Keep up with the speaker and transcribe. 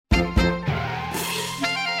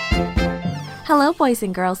Hello, boys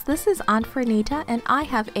and girls. This is Aunt Fernita, and I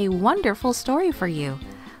have a wonderful story for you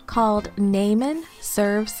called Naaman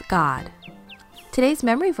Serves God. Today's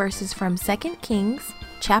memory verse is from 2 Kings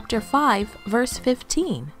chapter 5, verse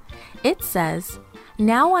 15. It says,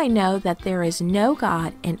 "Now I know that there is no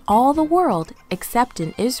God in all the world except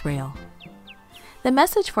in Israel." The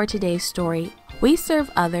message for today's story: we serve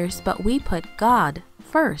others, but we put God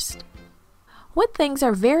first. What things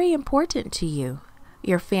are very important to you?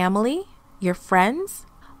 Your family? Your friends?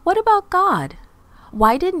 What about God?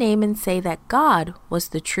 Why did Naaman say that God was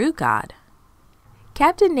the true God?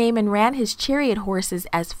 Captain Naaman ran his chariot horses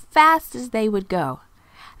as fast as they would go.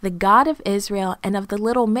 The God of Israel and of the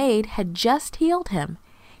little maid had just healed him.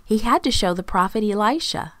 He had to show the prophet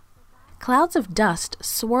Elisha. Clouds of dust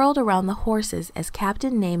swirled around the horses as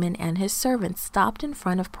Captain Naaman and his servants stopped in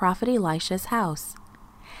front of Prophet Elisha's house.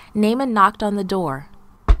 Naaman knocked on the door.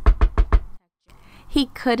 He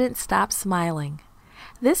couldn't stop smiling.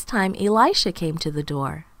 This time Elisha came to the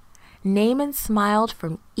door. Naaman smiled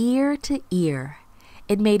from ear to ear.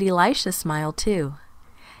 It made Elisha smile too.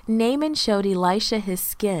 Naaman showed Elisha his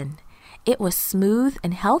skin. It was smooth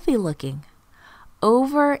and healthy looking.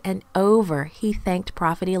 Over and over he thanked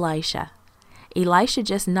Prophet Elisha. Elisha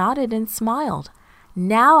just nodded and smiled.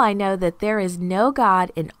 "Now I know that there is no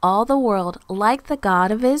God in all the world like the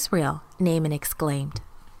God of Israel," Naaman exclaimed.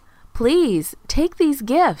 "Please take these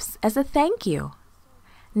gifts as a thank you."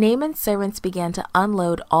 Naaman's servants began to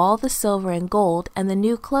unload all the silver and gold and the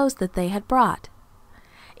new clothes that they had brought.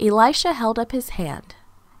 Elisha held up his hand.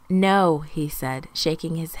 "No," he said,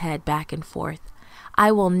 shaking his head back and forth.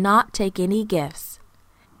 "I will not take any gifts."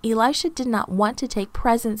 Elisha did not want to take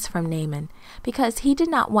presents from Naaman because he did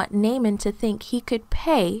not want Naaman to think he could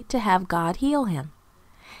pay to have God heal him.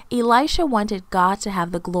 Elisha wanted God to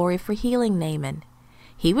have the glory for healing Naaman.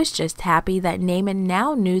 He was just happy that Naaman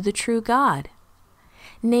now knew the true God.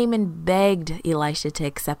 Naaman begged Elisha to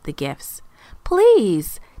accept the gifts.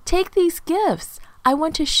 "Please, take these gifts. I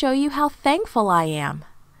want to show you how thankful I am."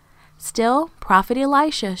 Still, Prophet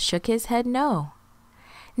Elisha shook his head no.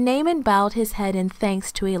 Naaman bowed his head in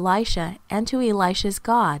thanks to Elisha and to Elisha's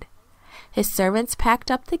God. His servants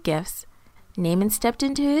packed up the gifts. Naaman stepped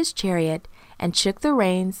into his chariot and shook the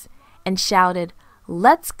reins and shouted,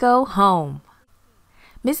 "Let's go home."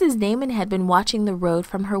 Mrs. Naaman had been watching the road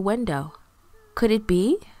from her window. Could it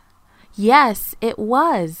be? Yes, it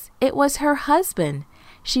was. It was her husband.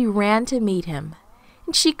 She ran to meet him,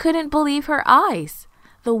 and she couldn't believe her eyes.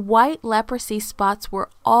 The white leprosy spots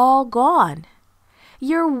were all gone.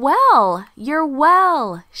 "You're well! You're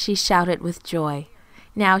well!" she shouted with joy.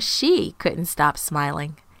 Now she couldn't stop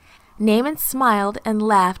smiling. Naaman smiled and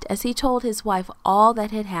laughed as he told his wife all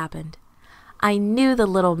that had happened. "I knew the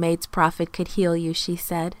little maid's prophet could heal you," she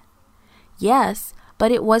said. "Yes,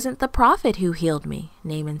 but it wasn't the prophet who healed me,"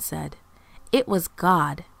 Naaman said. "It was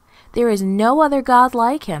God. There is no other God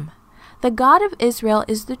like him. The God of Israel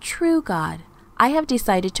is the true God. I have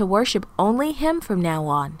decided to worship only him from now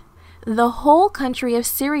on." The whole country of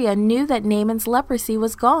Syria knew that Naaman's leprosy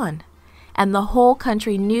was gone, and the whole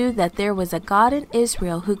country knew that there was a God in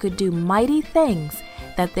Israel who could do mighty things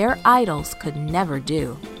that their idols could never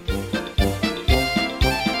do.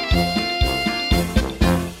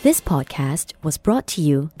 This podcast was brought to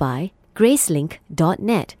you by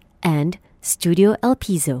Gracelink.net and Studio El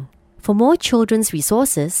Piso. For more children's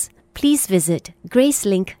resources, please visit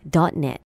Gracelink.net.